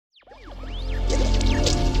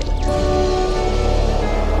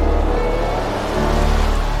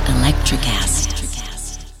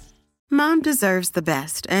Mom deserves the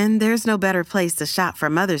best, and there's no better place to shop for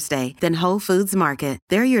Mother's Day than Whole Foods Market.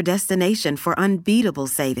 They're your destination for unbeatable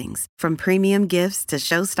savings, from premium gifts to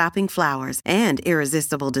show-stopping flowers and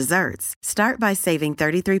irresistible desserts. Start by saving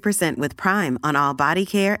 33% with Prime on all body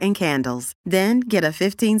care and candles. Then get a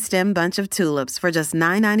 15-stem bunch of tulips for just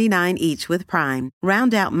 $9.99 each with Prime.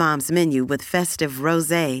 Round out Mom's menu with festive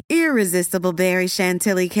rosé, irresistible berry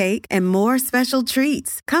chantilly cake, and more special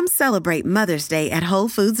treats. Come celebrate Mother's Day at Whole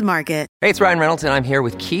Foods Market. Hey, it's Ryan Reynolds, and I'm here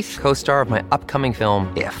with Keith, co-star of my upcoming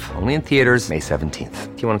film, If, only in theaters May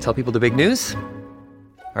 17th. Do you want to tell people the big news?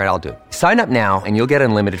 All right, I'll do it. Sign up now and you'll get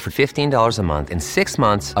unlimited for $15 a month and 6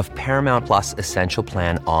 months of Paramount Plus Essential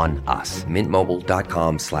Plan on us.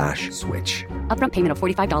 MintMobile.com/switch. Upfront payment of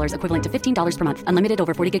 $45 equivalent to $15 per month. Unlimited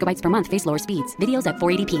over 40 gigabytes per month. Face lower speeds. Videos at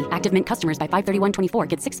 480p. Active Mint customers by 531.24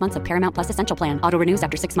 get 6 months of Paramount Plus Essential Plan. Auto renews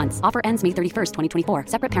after 6 months. Offer ends May 31st, 2024.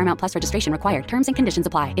 Separate Paramount Plus registration required. Terms and conditions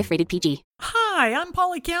apply if rated PG. Hi, I'm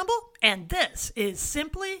Polly Campbell, and this is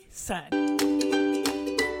Simply Said.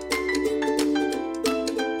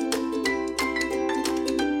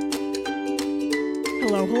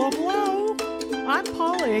 Hello, hello, hello. I'm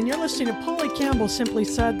Polly, and you're listening to Polly Campbell Simply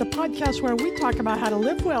Said, the podcast where we talk about how to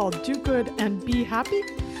live well, do good, and be happy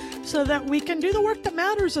so that we can do the work that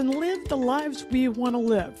matters and live the lives we want to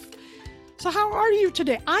live. So how are you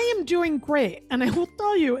today? I am doing great, and I will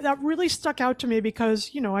tell you that really stuck out to me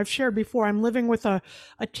because, I've shared before, I'm living with a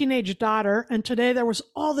teenage daughter, and today there was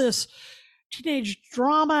all this teenage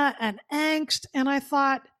drama and angst, and I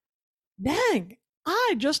thought, dang,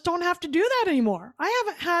 I just don't have to do that anymore. I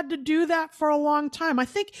haven't had to do that for a long time. I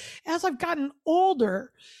think as I've gotten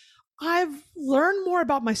older, I've learned more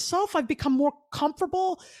about myself. I've become more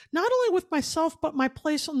comfortable, not only with myself, but my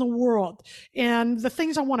place in the world and the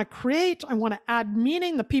things I want to create. I want to add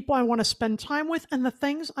meaning, the people I want to spend time with, and the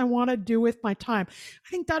things I want to do with my time. I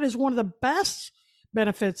think that is one of the best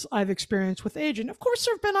benefits I've experienced with aging. Of course,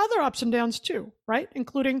 there have been other ups and downs too, right?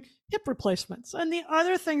 Including hip replacements and the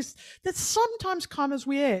other things that sometimes come as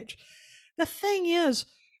we age. The thing is,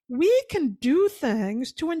 we can do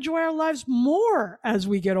things to enjoy our lives more as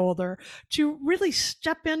we get older, to really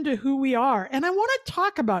step into who we are. And I want to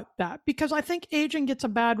talk about that because I think aging gets a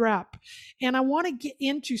bad rap. And I want to get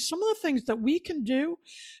into some of the things that we can do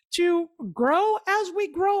to grow as we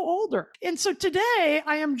grow older. And so today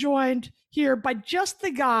I am joined here by just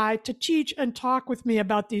the guy to teach and talk with me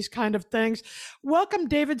about these kind of things. Welcome,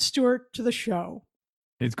 David Stewart, to the show.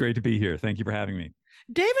 It's great to be here. Thank you for having me.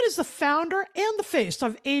 David is the founder and the face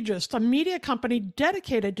of Ageist, a media company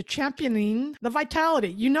dedicated to championing the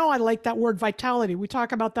vitality. I like that word vitality. We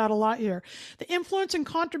talk about that a lot here. The influence and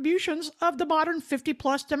contributions of the modern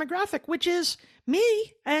 50-plus demographic, which is me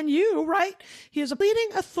and you, right? He is a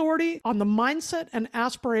leading authority on the mindset and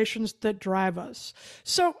aspirations that drive us.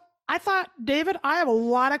 So I thought, David, I have a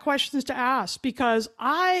lot of questions to ask because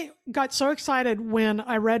I got so excited when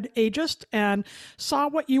I read Ageist and saw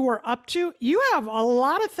what you were up to. You have a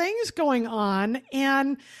lot of things going on,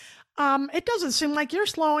 and it doesn't seem like you're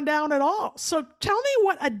slowing down at all. So tell me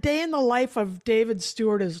what a day in the life of David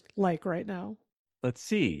Stewart is like right now. Let's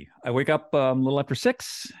see. I wake up a little after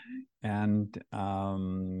 6, and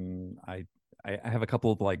I have a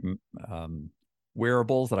couple of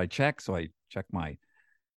wearables that I check. So I check my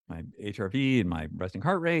HRV and my resting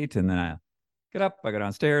heart rate. And then I get up, I go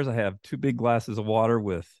downstairs. I have 2 big glasses of water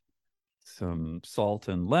with some salt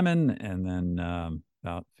and lemon, and then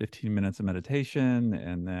about 15 minutes of meditation,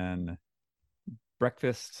 and then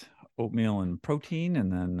breakfast, oatmeal and protein,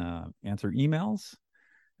 and then answer emails,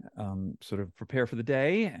 sort of prepare for the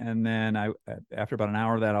day. And then after about an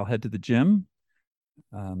hour of that, I'll head to the gym.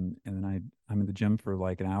 And then I'm in the gym for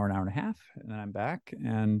like an hour and a half, and then I'm back.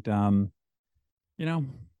 And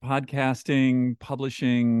podcasting,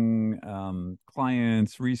 publishing,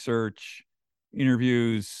 clients, research,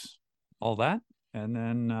 interviews, all that. And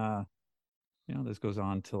then, this goes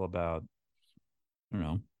on till about,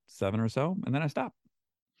 7 or so. And then I stop.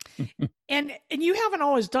 And you haven't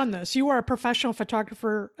always done this. You are a professional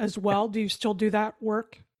photographer as well. Do you still do that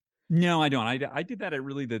work? No, I don't. I did that at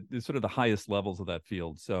really the sort of the highest levels of that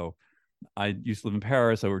field. So I used to live in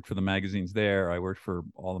Paris. I worked for the magazines there. I worked for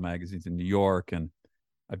all the magazines in New York, and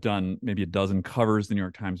I've done maybe a dozen covers, the New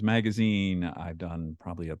York Times Magazine. I've done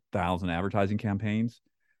probably 1,000 advertising campaigns.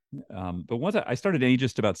 But once I started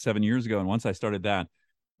Ageist about 7 years ago, and once I started that,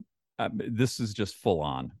 this is just full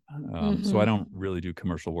on. So I don't really do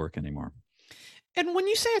commercial work anymore. And when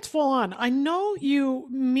you say it's full on, I know you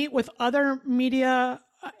meet with other media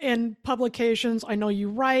and publications. I know you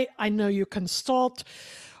write. I know you consult.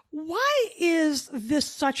 Why is this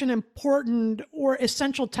such an important or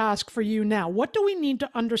essential task for you now? What do we need to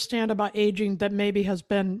understand about aging that maybe has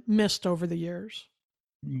been missed over the years?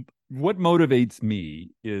 What motivates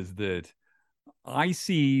me is that I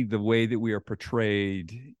see the way that we are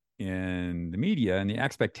portrayed in the media, and the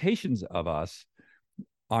expectations of us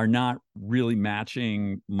are not really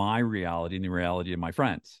matching my reality and the reality of my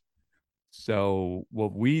friends. So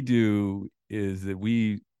what we do is that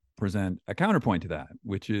we present a counterpoint to that,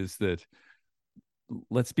 which is that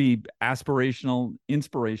let's be aspirational,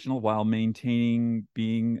 inspirational while maintaining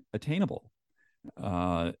being attainable.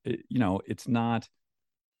 It's not,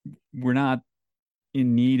 we're not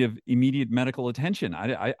in need of immediate medical attention.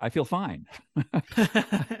 I feel fine.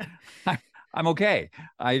 I'm okay.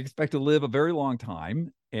 I expect to live a very long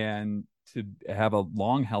time and to have a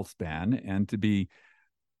long health span and to be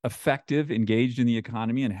effective, engaged in the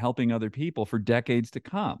economy and helping other people for decades to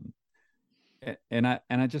come. And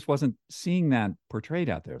I just wasn't seeing that portrayed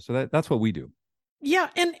out there. So that's what we do. Yeah,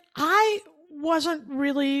 and I wasn't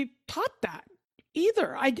really taught that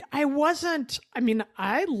either. I wasn't, I mean,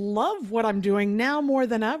 I love what I'm doing now more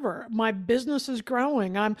than ever. My business is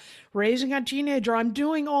growing. I'm raising a teenager. I'm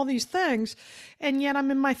doing all these things. And yet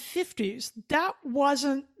I'm in my 50s. That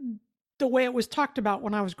wasn't the way it was talked about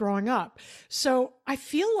when I was growing up. So I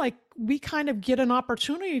feel like we kind of get an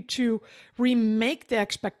opportunity to remake the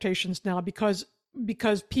expectations now because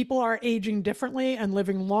people are aging differently and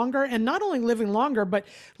living longer, and not only living longer, but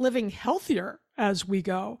living healthier as we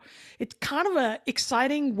go. It's kind of an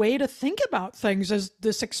exciting way to think about things as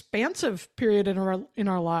this expansive period in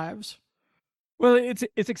our lives. Well,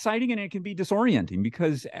 it's exciting and it can be disorienting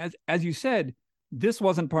because as you said, this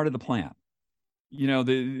wasn't part of the plan.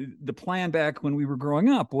 The plan back when we were growing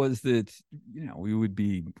up was that, we would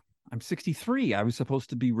be, I'm 63. I was supposed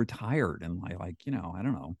to be retired and I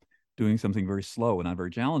don't know, doing something very slow and not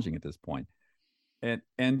very challenging at this point.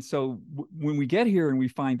 And so when we get here and we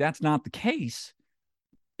find that's not the case,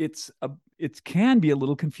 it can be a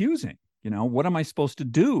little confusing. What am I supposed to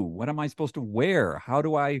do? What am I supposed to wear? How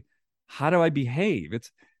do I behave?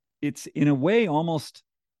 It's in a way almost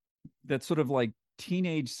that sort of like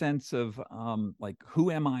teenage sense of like,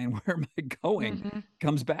 who am I and where am I going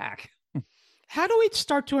comes back. How do we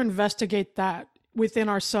start to investigate that within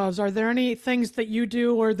ourselves? Are there any things that you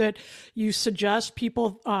do or that you suggest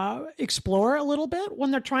people explore a little bit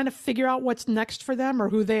when they're trying to figure out what's next for them or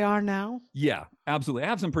who they are now? Yeah, absolutely. I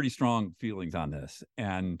have some pretty strong feelings on this.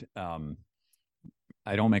 And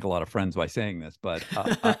I don't make a lot of friends by saying this, but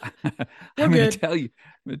I'm going to tell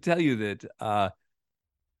you that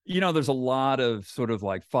there's a lot of sort of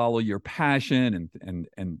like follow your passion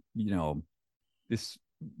and this,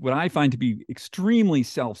 what I find to be extremely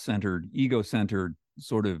self-centered, ego-centered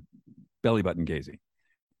sort of belly button gazing.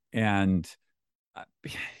 And,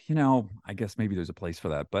 I guess maybe there's a place for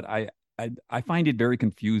that, but I find it very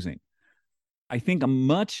confusing. I think a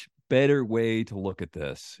much better way to look at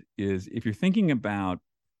this is if you're thinking about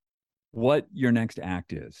what your next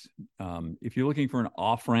act is. If you're looking for an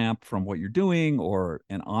off-ramp from what you're doing or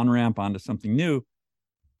an on-ramp onto something new,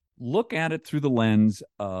 look at it through the lens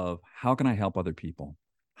of how can I help other people?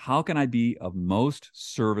 How can I be of most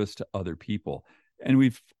service to other people? And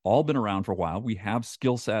we've all been around for a while. We have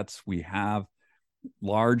skill sets. We have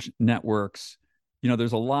large networks.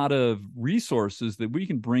 There's a lot of resources that we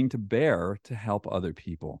can bring to bear to help other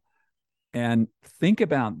people. And think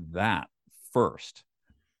about that first.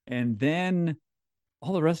 And then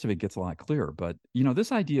all the rest of it gets a lot clearer. But,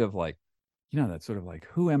 this idea of like, that sort of like,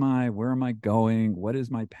 who am I? Where am I going? What is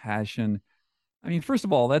my passion? I mean, first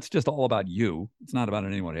of all, that's just all about you. It's not about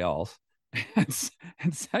anybody else.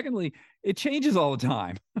 And secondly, it changes all the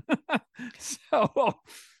time. So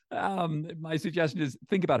my suggestion is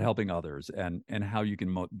think about helping others and how you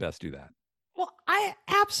can best do that. Well, I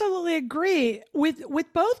absolutely agree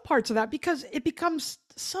with both parts of that because it becomes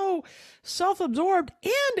so self-absorbed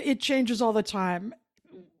and it changes all the time.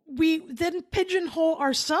 We then pigeonhole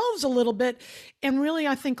ourselves a little bit and really,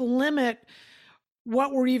 I think, limit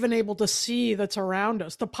what we're even able to see that's around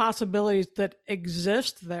us, the possibilities that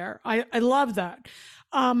exist there. I love that.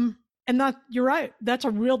 And that, you're right. That's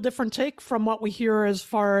a real different take from what we hear as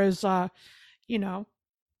far as,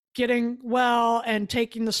 getting well and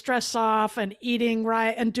taking the stress off and eating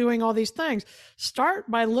right and doing all these things.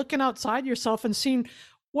 Start by looking outside yourself and seeing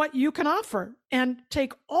what you can offer and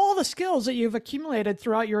take all the skills that you've accumulated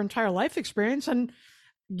throughout your entire life experience and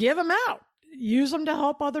give them out. Use them to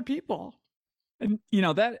help other people. And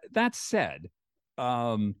that said,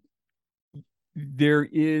 there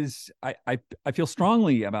is I feel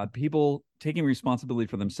strongly about people taking responsibility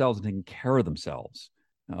for themselves and taking care of themselves.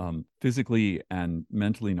 physically and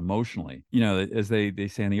mentally and emotionally. As they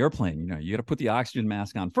say on the airplane, you got to put the oxygen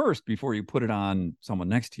mask on first before you put it on someone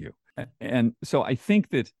next to you. And so I think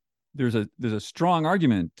that there's a strong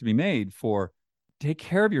argument to be made for take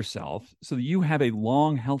care of yourself so that you have a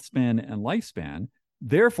long health span and lifespan.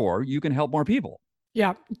 Therefore, you can help more people.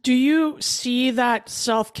 Yeah. Do you see that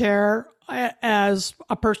self-care as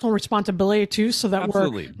a personal responsibility too, so that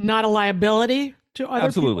Absolutely. we're not a liability to other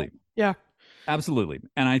Absolutely. people? Yeah. Absolutely.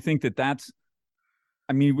 And I think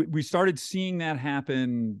we started seeing that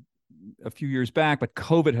happen a few years back, but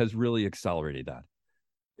COVID has really accelerated that.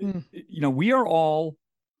 We are all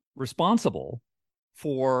responsible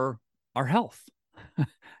for our health.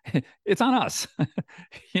 It's on us.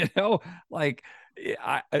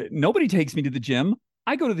 Nobody takes me to the gym.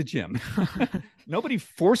 I go to the gym. Nobody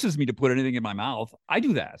forces me to put anything in my mouth. I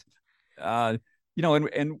do that. And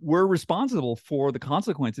we're responsible for the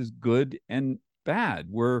consequences, good and bad.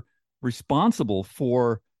 We're responsible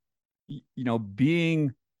for,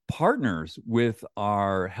 being partners with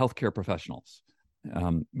our healthcare professionals,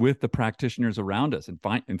 with the practitioners around us,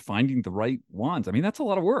 and finding the right ones. I mean, that's a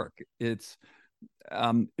lot of work. It's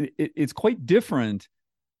quite different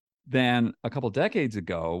than a couple of decades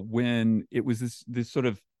ago when it was this sort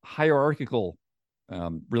of hierarchical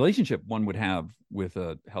relationship one would have with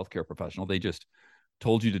a healthcare professional. They just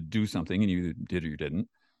told you to do something and you did or you didn't.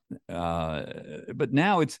 But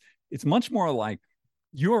now it's much more like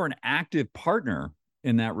you're an active partner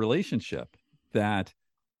in that relationship. That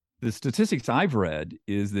the statistics I've read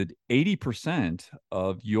is that 80%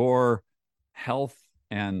 of your health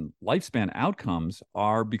and lifespan outcomes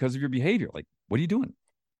are because of your behavior. Like, what are you doing?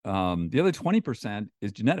 The other 20%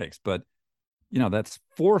 is genetics, but that's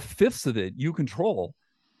 4/5 of it you control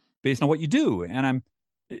based on what you do. And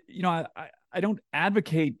I don't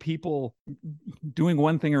advocate people doing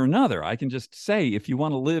one thing or another. I can just say, if you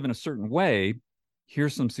want to live in a certain way,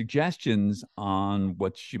 here's some suggestions on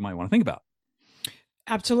what you might want to think about.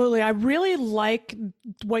 Absolutely. I really like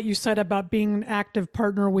what you said about being an active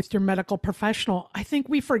partner with your medical professional. I think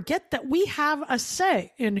we forget that we have a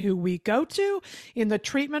say in who we go to, in the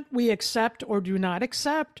treatment we accept or do not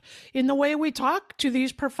accept, in the way we talk to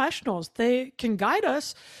these professionals. They can guide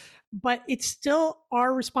us, but it's still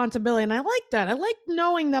our responsibility. And I like that. I like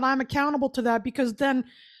knowing that I'm accountable to that, because then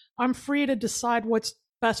I'm free to decide what's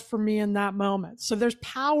best for me in that moment. So there's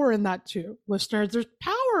power in that too, listeners. There's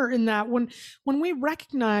power in that when we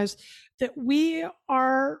recognize that we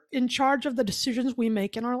are in charge of the decisions we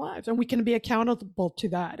make in our lives, and we can be accountable to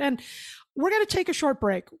that. And we're going to take a short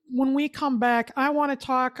break. When we come back, I want to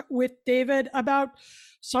talk with David about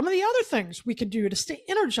some of the other things we can do to stay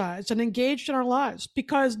energized and engaged in our lives,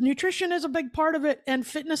 because nutrition is a big part of it and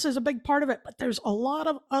fitness is a big part of it. But there's a lot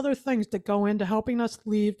of other things that go into helping us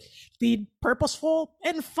lead purposeful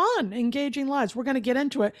and fun, engaging lives. We're going to get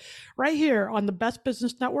into it right here on the Best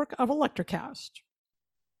Business Network of Electrocast.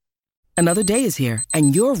 Another day is here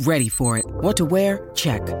and you're ready for it. What to wear?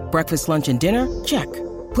 Check. Breakfast, lunch, and dinner? Check.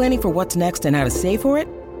 Planning for what's next and how to save for it?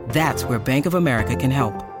 That's where Bank of America can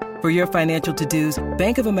help. For your financial to-dos,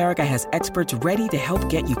 Bank of America has experts ready to help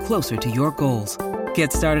get you closer to your goals.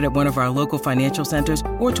 Get started at one of our local financial centers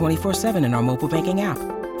or 24/7 in our mobile banking app.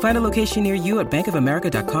 Find a location near you at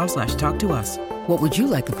bankofamerica.com/talktous. What would you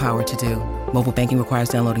like the power to do? Mobile banking requires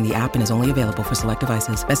downloading the app and is only available for select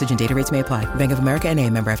devices. Message and data rates may apply. Bank of America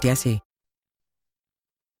N.A., member FDIC.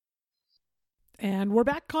 And we're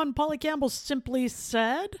back on Polly Campbell Simply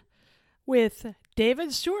Said with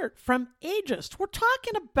David Stewart from Ageist. We're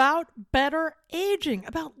talking about better aging,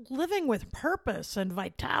 about living with purpose and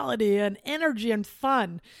vitality and energy and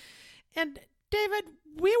fun. And David,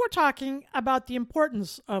 we were talking about the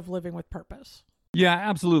importance of living with purpose. Yeah,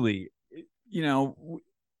 absolutely.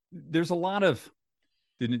 There's a lot of,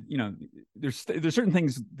 there's certain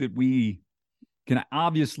things that we can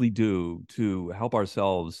obviously do to help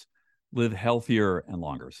ourselves live healthier and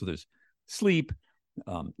longer. So there's sleep,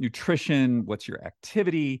 nutrition, what's your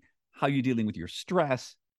activity, how you're dealing with your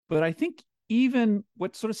stress. But I think even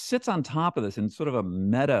what sort of sits on top of this in sort of a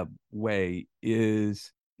meta way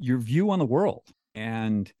is your view on the world.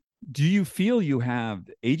 And do you feel you have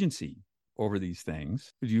agency over these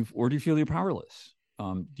things? Or do you feel you're powerless?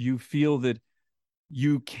 Do you feel that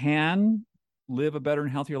you can live a better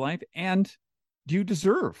and healthier life? And do you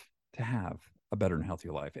deserve to have a better and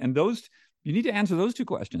healthier life? And you need to answer those two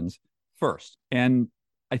questions first. And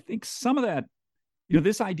I think some of that,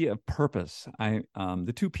 this idea of purpose,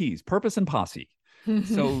 the two P's, purpose and posse.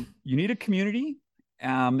 So you need a community,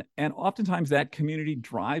 and oftentimes that community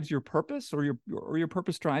drives your purpose, or your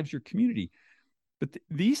purpose drives your community. But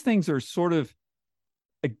these things are sort of,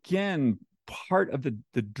 again, part of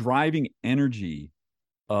the driving energy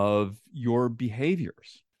of your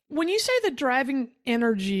behaviors. When you say the driving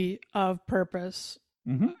energy of purpose,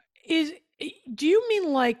 Mm-hmm. do you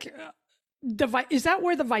mean like is that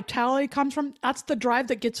where the vitality comes from? That's the drive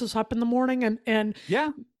that gets us up in the morning and Yeah,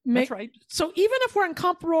 that's right. So even if we're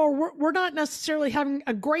uncomfortable or we're not necessarily having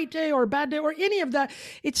a great day or a bad day or any of that,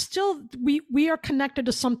 it's still we are connected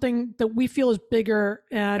to something that we feel is bigger.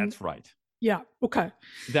 And That's right. Yeah. Okay.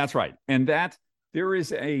 That's right. And that there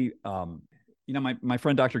is a, my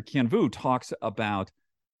friend Dr. Kian Vu talks about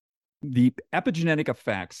the epigenetic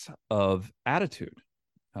effects of attitude.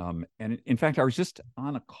 And in fact, I was just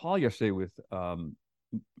on a call yesterday with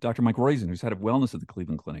Dr. Mike Roizen, who's head of wellness at the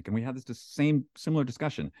Cleveland Clinic. And we had this similar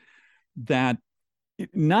discussion that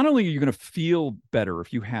not only are you going to feel better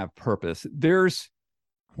if you have purpose, there's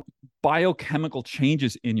biochemical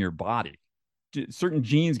changes in your body. Certain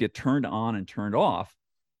genes get turned on and turned off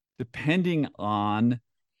depending on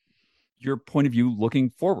your point of view looking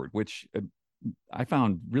forward, which I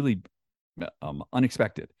found really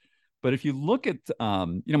unexpected. But if you look at,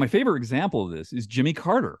 my favorite example of this is Jimmy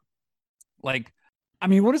Carter. Like, I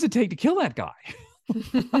mean, what does it take to kill that guy?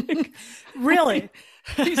 Really?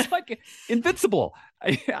 He's like invincible.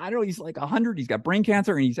 I don't know. He's like 100. He's got brain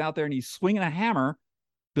cancer and he's out there and he's swinging a hammer,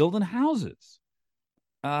 building houses.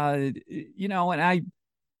 And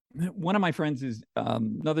one of my friends is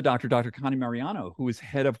another doctor, Dr. Connie Mariano, who is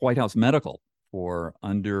head of White House Medical for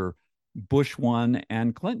under Bush 1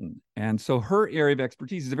 and Clinton. And so her area of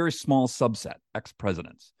expertise is a very small subset,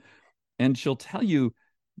 ex-presidents. And she'll tell you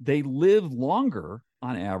they live longer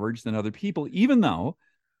on average than other people, even though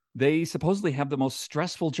they supposedly have the most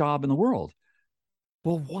stressful job in the world.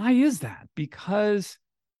 Well, why is that? Because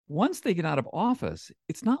once they get out of office,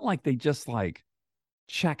 it's not like they just like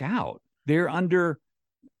check out. They're under,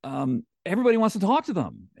 everybody wants to talk to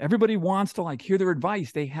them. Everybody wants to like hear their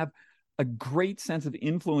advice. They have a great sense of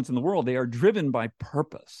influence in the world. They are driven by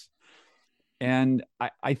purpose. And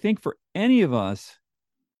I think for any of us,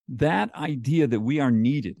 that idea that we are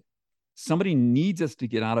needed, somebody needs us to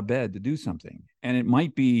get out of bed to do something. And it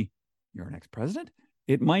might be you're an ex-president.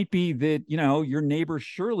 It might be that, your neighbor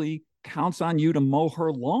Shirley counts on you to mow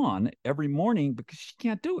her lawn every morning because she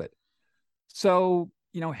can't do it. So,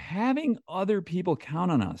 having other people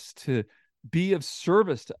count on us to be of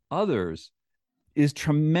service to others is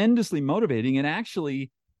tremendously motivating and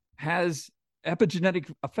actually has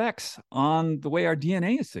epigenetic effects on the way our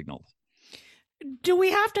DNA is signaled. Do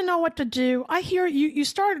we have to know what to do? I hear you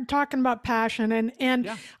started talking about passion and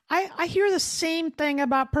Yeah. I hear the same thing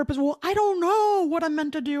about purpose. Well, I don't know what I'm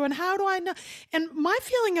meant to do and how do I know? And my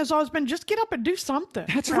feeling has always been just get up and do something.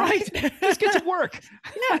 That's right. Just get to work.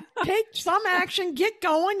 Yeah, take some action, get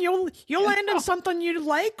going. You'll land in something you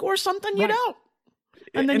like or something you Right. don't.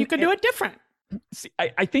 And then you can do it different. See,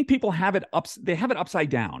 I think people have it they have it upside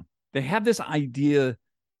down. They have this idea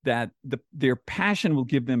that their passion will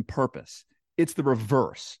give them purpose. It's the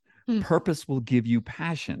reverse. Purpose will give you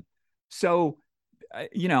passion. So,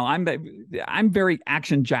 I'm very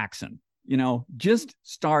Action Jackson. Just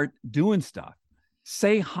start doing stuff.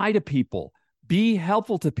 Say hi to people. Be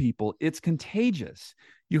helpful to people. It's contagious.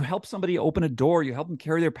 You help somebody open a door. You help them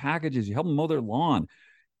carry their packages. You help them mow their lawn.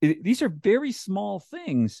 These are very small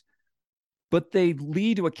things, but they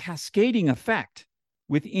lead to a cascading effect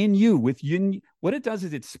within you. What it does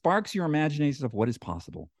is it sparks your imagination of what is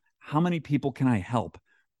possible. How many people can I help?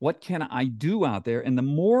 What can I do out there? And the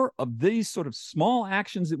more of these sort of small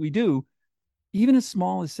actions that we do, even as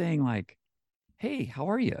small as saying like, hey,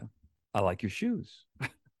 how are you? I like your shoes.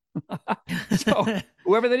 So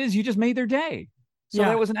whoever that is, you just made their day. So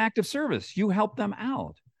that was an act of service. You helped them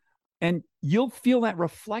out. And you'll feel that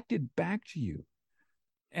reflected back to you.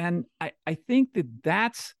 And I think that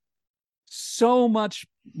that's so much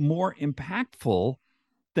more impactful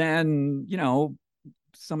than,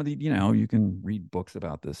 some of the, you can read books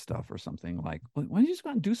about this stuff or something like, well, why don't you just go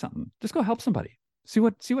out and do something? Just go help somebody. See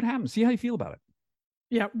what happens. See how you feel about it.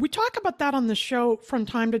 Yeah, we talk about that on the show from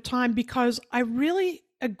time to time because I really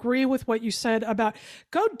agree with what you said about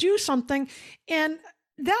go do something and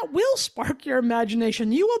that will spark your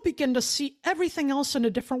imagination. You will begin to see everything else in a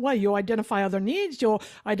different way. You'll identify other needs. You'll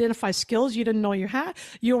identify skills you didn't know you had.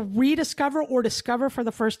 You'll rediscover or discover for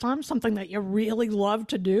the first time something that you really love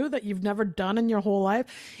to do that you've never done in your whole life.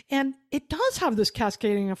 And it does have this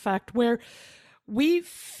cascading effect where we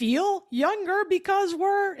feel younger because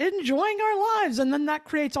we're enjoying our lives. And then that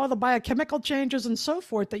creates all the biochemical changes and so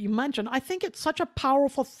forth that you mentioned. I think it's such a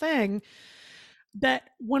powerful thing. that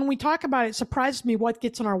when we talk about it, it surprises me what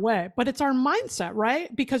gets in our way, but it's our mindset,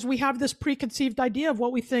 right? Because we have this preconceived idea of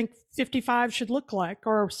what we think 55 should look like,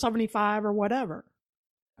 or 75 or whatever.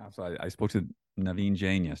 So I spoke to Naveen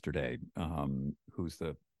Jain yesterday, who's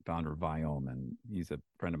the founder of Viome, and he's a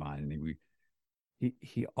friend of mine. And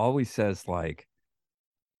he always says, like,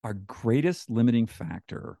 our greatest limiting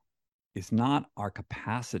factor is not our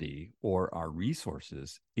capacity or our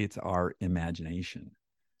resources, it's our imagination.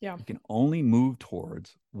 Yeah. We can only move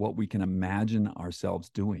towards what we can imagine ourselves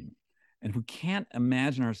doing. And if we can't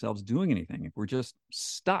imagine ourselves doing anything, if we're just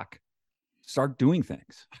stuck, start doing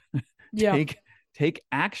things. Yeah. Take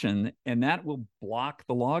action, and that will block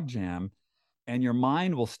the logjam, and your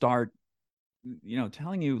mind will start,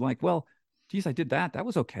 telling you, like, well, geez, I did that. That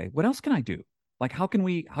was okay. What else can I do? Like, how can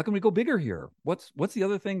we go bigger here? What's the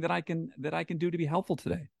other thing that I can do to be helpful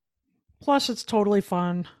today? Plus, it's totally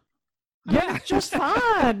fun. Yeah, it's just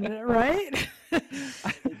fun, right?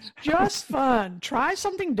 It's just fun. Try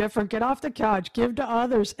something different. Get off the couch. Give to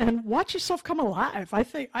others, and watch yourself come alive. I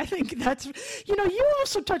think that's. You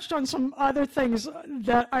also touched on some other things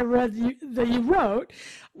that I read that you wrote,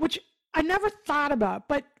 which I never thought about.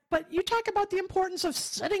 But you talk about the importance of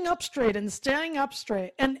sitting up straight and standing up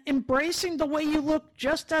straight and embracing the way you look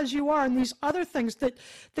just as you are, and these other things that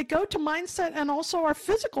go to mindset and also our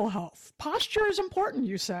physical health. Posture is important,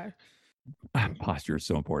 you say. Posture is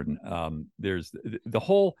so important. There's the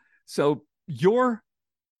whole, so your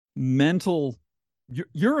mental,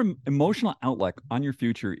 your emotional outlook on your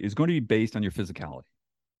future is going to be based on your physicality,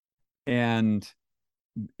 and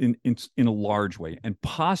in a large way, and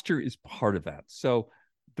posture is part of that. So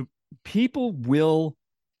the people will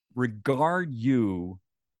regard you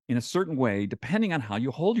in a certain way depending on how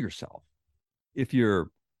you hold yourself. If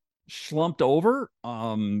you're slumped over,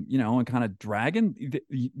 and kind of dragging,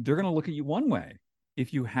 they're going to look at you one way.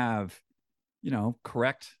 If you have,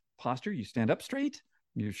 correct posture, you stand up straight,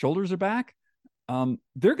 your shoulders are back,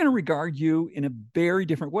 they're going to regard you in a very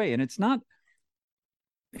different way. And it's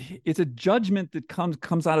a judgment that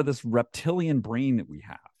comes out of this reptilian brain that we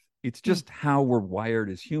have. It's just how we're wired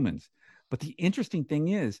as humans. But the interesting thing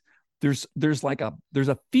is there's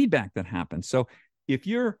a feedback that happens. So if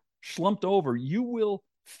you're slumped over, you will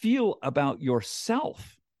feel about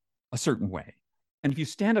yourself a certain way. And if you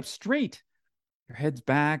stand up straight, your head's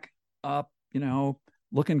back, up,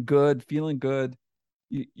 looking good, feeling good,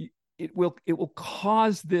 it will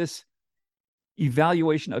cause this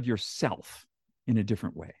evaluation of yourself in a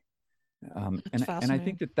different way. And I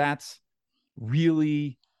think that's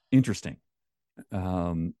really interesting.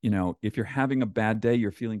 If you're having a bad day,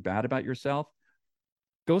 you're feeling bad about yourself,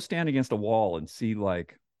 go stand against a wall and see,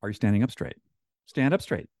 like, are you standing up straight? Stand up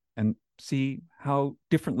straight and see how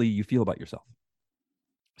differently you feel about yourself.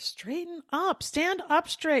 Straighten up, stand up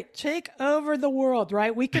straight, take over the world,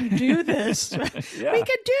 right? We can do this. Yeah. We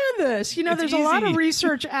can do this. There's easy. A lot of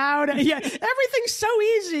research out. Yeah, everything's so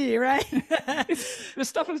easy, right? This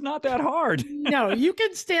stuff is not that hard. No, you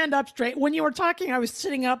can stand up straight. When you were talking, I was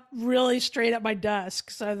sitting up really straight at my desk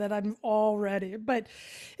so that I'm all ready. But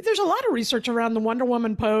there's a lot of research around the Wonder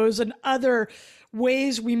Woman pose and other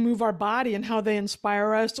ways we move our body and how they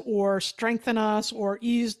inspire us or strengthen us or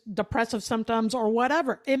ease depressive symptoms or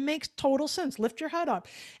whatever. It makes total sense. Lift your head up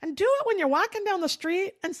and do it when you're walking down the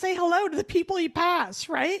street and say hello to the people you pass,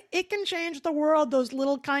 right? It can change the world, those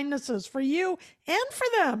little kindnesses for you and for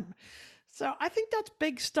them. So I think that's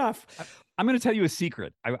big stuff. I'm going to tell you a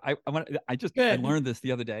secret. I learned this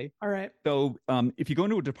the other day. All right. So if you go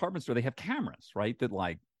into a department store, they have cameras, right? That,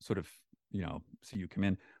 like, sort of, see you come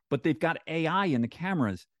in. But they've got AI in the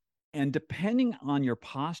cameras, and depending on your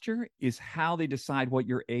posture is how they decide what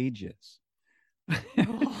your age is.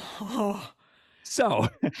 So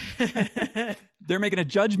they're making a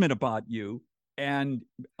judgment about you, and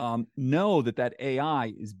know that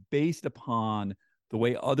AI is based upon the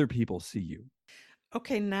way other people see you.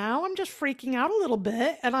 Okay, now I'm just freaking out a little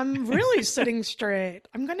bit, and I'm really sitting straight.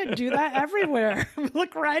 I'm going to do that everywhere.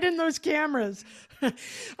 Look right in those cameras. Another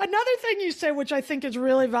thing you say, which I think is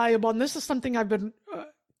really valuable, and this is something I've been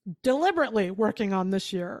deliberately working on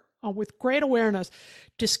this year with great awareness: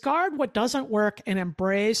 discard what doesn't work and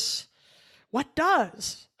embrace what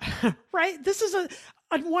does. Right? This is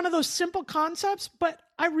one of those simple concepts, but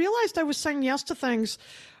I realized I was saying yes to things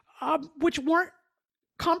which weren't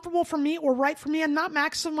comfortable for me or right for me, and not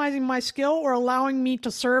maximizing my skill or allowing me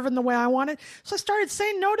to serve in the way I wanted. So I started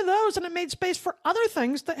saying no to those, and it made space for other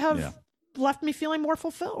things that have left me feeling more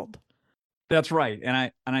fulfilled. That's right.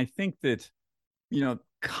 And I think that,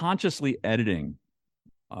 consciously editing,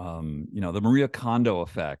 the Maria Kondo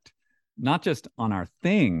effect, not just on our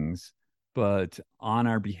things, but on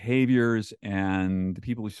our behaviors and the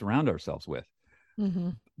people we surround ourselves with.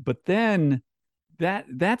 But then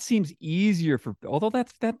that seems easier although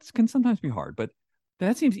that can sometimes be hard, but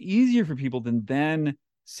that seems easier for people than then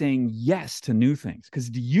saying yes to new things,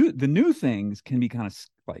 because the new things can be kind of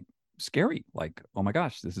like scary, like, oh my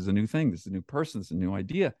gosh, this is a new thing, this is a new person, this is a new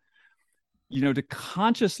idea. To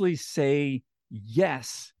consciously say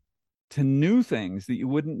yes to new things that you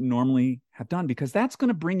wouldn't normally have done, because that's going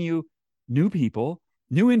to bring you new people,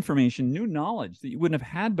 new information, new knowledge that you wouldn't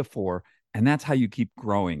have had before. And that's how you keep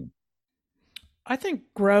growing. I think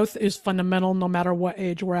growth is fundamental no matter what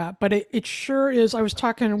age we're at, but it sure is. I was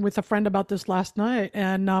talking with a friend about this last night,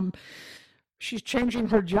 and she's changing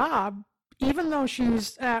her job. Even though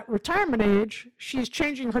she's at retirement age, she's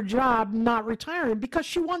changing her job, not retiring, because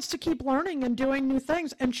she wants to keep learning and doing new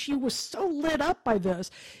things. And she was so lit up by this.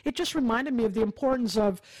 It just reminded me of the importance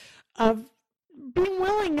of being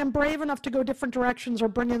willing and brave enough to go different directions or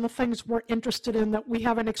bring in the things we're interested in that we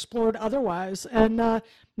haven't explored otherwise. And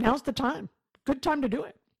now's the time. Good time to do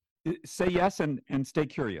it. Say yes and stay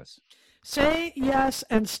curious. Say yes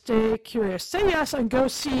and stay curious. Say yes and go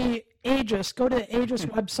see Aegis. Go to the Aegis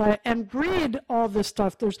website and read all this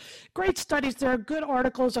stuff. There's great studies there, good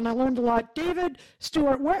articles, and I learned a lot. David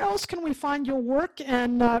Stewart, where else can we find your work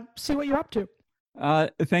and see what you're up to?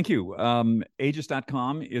 Thank you.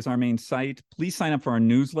 Aegis.com is our main site. Please sign up for our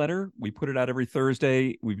newsletter. We put it out every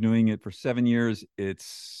Thursday. We've been doing it for 7 years.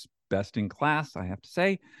 It's best in class, I have to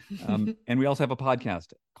say. And we also have a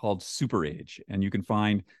podcast called Super Age, and you can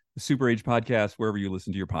find the Super Age podcast wherever you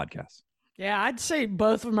listen to your podcasts. Yeah, I'd say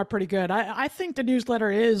both of them are pretty good. I think the newsletter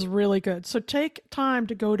is really good. So take time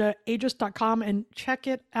to go to aegis.com and check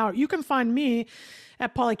it out. You can find me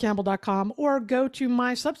at pollycampbell.com or go to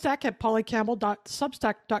my Substack at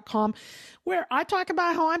pollycampbell.substack.com, where I talk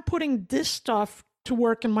about how I'm putting this stuff to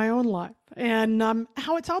work in my own life and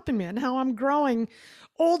how it's helping me and how I'm growing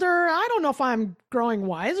older. I don't know if I'm growing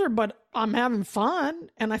wiser, but I'm having fun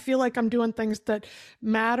and I feel like I'm doing things that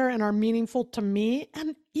matter and are meaningful to me.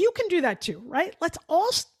 And you can do that too, right? Let's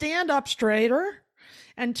all stand up straighter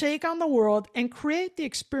and take on the world and create the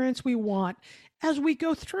experience we want as we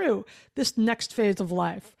go through this next phase of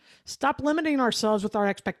life. Stop limiting ourselves with our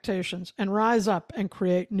expectations and rise up and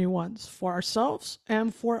create new ones for ourselves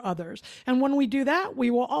and for others. And when we do that,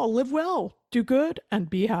 we will all live well, do good, and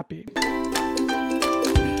be happy.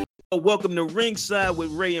 Welcome to Ringside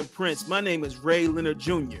with Ray and Prince. My name is Ray Leonard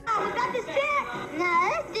Jr. Oh, is that the set? No,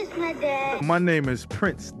 that's just my dad. My name is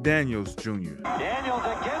Prince Daniels Jr. Daniels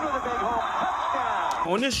again with a big home touchdown.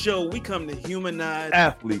 On this show, we come to humanize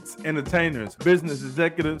athletes, entertainers, business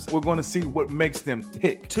executives. We're going to see what makes them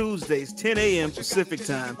tick. Tuesdays, 10 a.m. Pacific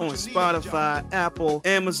time on Spotify, Apple,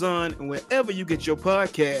 Amazon, and wherever you get your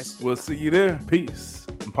podcasts. We'll see you there. Peace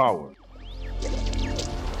and power.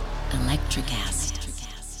 Electricast.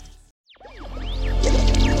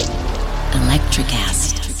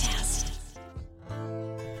 Electricast.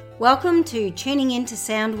 Welcome to Tuning Into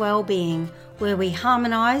Sound Wellbeing, where we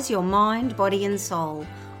harmonise your mind, body and soul.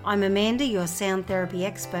 I'm Amanda, your sound therapy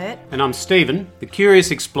expert. And I'm Stephen, the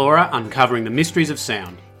curious explorer uncovering the mysteries of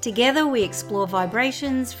sound. Together we explore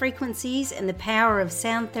vibrations, frequencies and the power of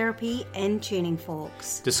sound therapy and tuning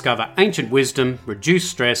forks. Discover ancient wisdom, reduce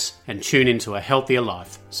stress and tune into a healthier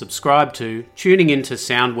life. Subscribe to Tuning Into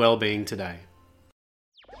Sound Wellbeing today.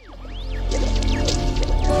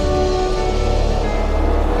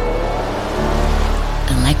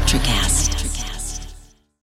 Electricast.